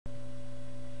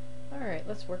Alright,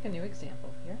 let's work a new example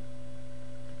here.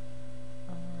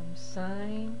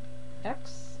 Sine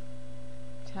x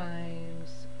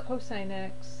times cosine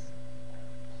x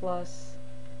plus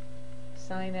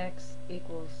sine x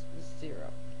equals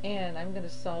 0. And I'm going to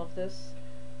solve this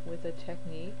with a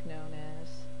technique known as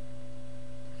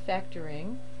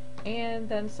factoring, and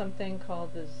then something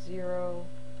called the zero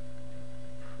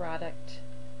product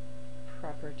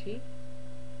property.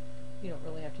 You don't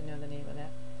really have to know the name of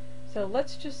that. So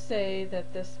let's just say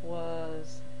that this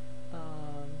was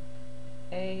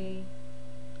a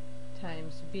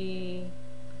times b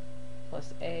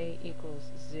plus a equals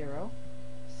 0.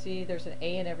 See, there's an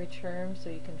a in every term, so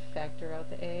you can factor out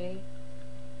the a.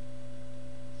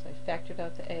 So I factored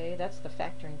out the a. That's the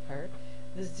factoring part.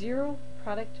 The zero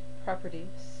product property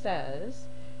says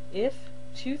if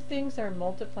two things are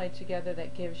multiplied together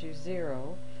that gives you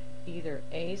 0, either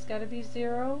a's got to be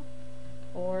 0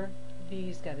 or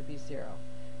b's got to be 0.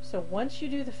 So once you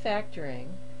do the factoring,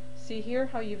 see here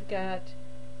how you've got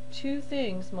two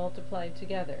things multiplied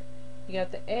together. You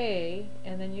got the a,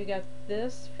 and then you got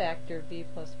this factor b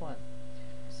plus 1.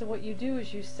 So what you do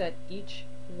is you set each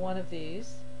one of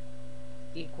these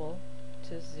equal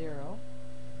to 0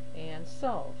 and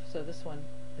solve. So this one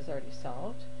is already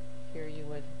solved. Here you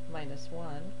would minus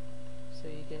 1, so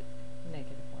you get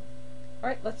negative 1.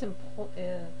 Alright, let's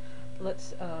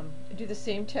do the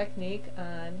same technique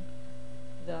on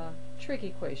the trig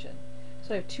equation.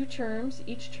 So I have two terms.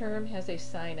 Each term has a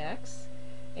sine x,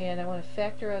 and I want to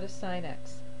factor out a sine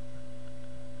x.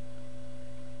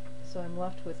 So I'm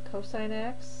left with cosine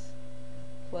x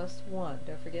plus 1.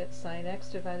 Don't forget, sine x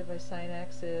divided by sine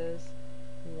x is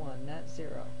 1, not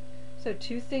 0. So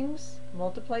two things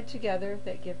multiplied together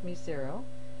that give me 0.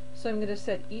 So I'm going to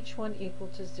set each one equal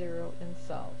to 0 and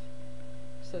solve.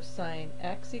 So sine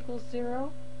x equals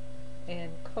 0,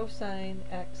 and cosine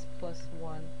x plus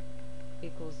 1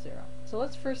 equals 0. So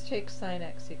let's first take sine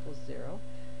x equals 0.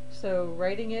 So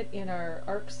writing it in our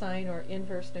arc sine or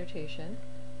inverse notation,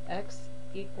 x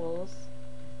equals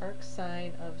arc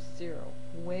sine of 0.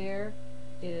 Where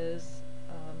is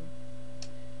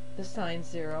the sine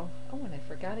 0? Oh, and I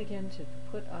forgot again to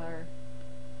put our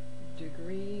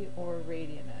degree or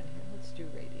radian on here. Let's do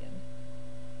radian.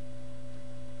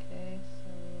 Okay,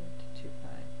 so to 2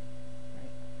 pi.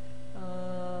 Right.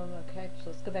 Okay, so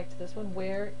let's go back to this one.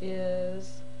 Where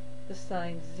is the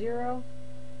sine 0?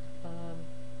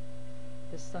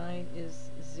 The sine is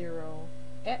 0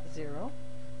 at 0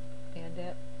 and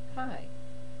at pi.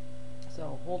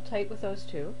 So hold tight with those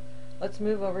two. Let's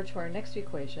move over to our next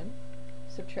equation.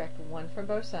 Subtract 1 from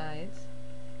both sides.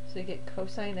 So you get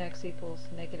cosine x equals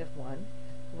negative 1.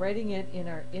 Writing it in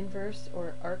our inverse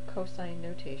or arc cosine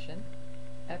notation,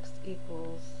 x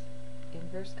equals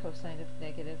inverse cosine of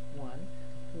negative 1.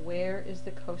 Where is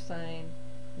the cosine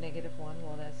negative 1?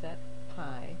 Well, that's at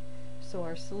pi. So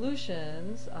our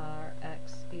solutions are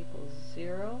x equals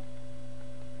 0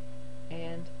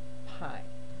 and pi.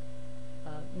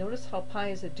 Notice how pi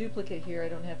is a duplicate here. I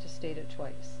don't have to state it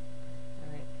twice.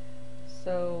 Alright.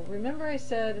 So remember I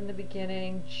said in the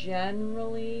beginning,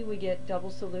 generally we get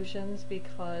double solutions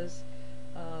because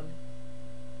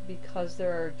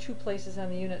there are two places on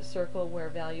the unit circle where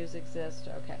values exist.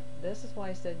 Okay, this is why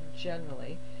I said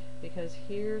generally, because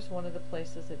here's one of the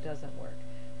places it doesn't work.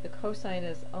 The cosine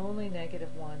is only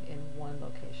negative 1 in one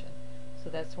location. So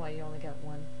that's why you only got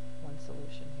one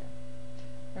solution here.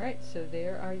 Alright, so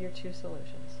there are your two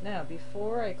solutions. Now,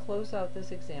 before I close out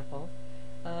this example,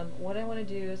 what I want to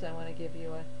do is I want to give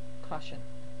you a caution.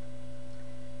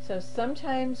 So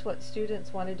sometimes what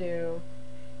students want to do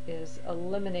is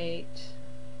eliminate,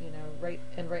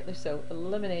 rightly so,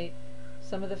 eliminate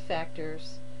some of the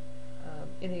factors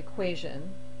in the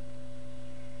equation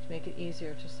to make it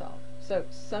easier to solve. So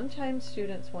sometimes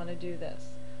students want to do this.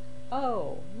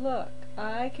 Oh, look,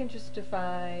 I can just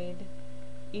divide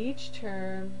each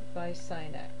term by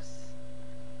sine x.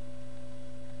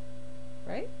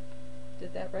 Right?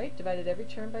 Did that right? Divided every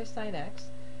term by sine x.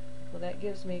 Well, that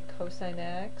gives me cosine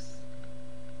x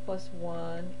plus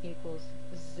 1 equals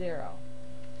 0.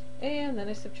 And then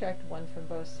I subtract 1 from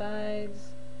both sides.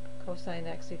 Cosine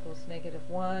x equals negative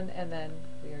 1, and then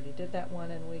we already did that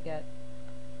one, and we get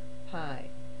pi.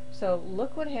 So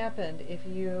look what happened if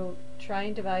you try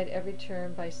and divide every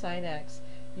term by sine x.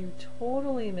 You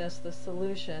totally miss the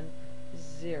solution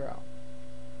 0.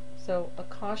 So a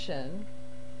caution,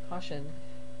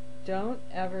 don't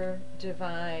ever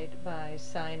divide by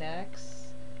sine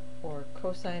x or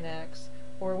cosine x,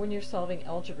 or when you're solving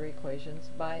algebra equations,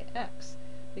 by x.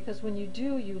 Because when you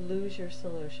do, you lose your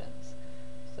solutions.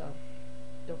 So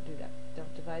don't do that.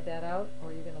 Don't divide that out,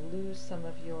 or you're going to lose some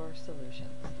of your solutions.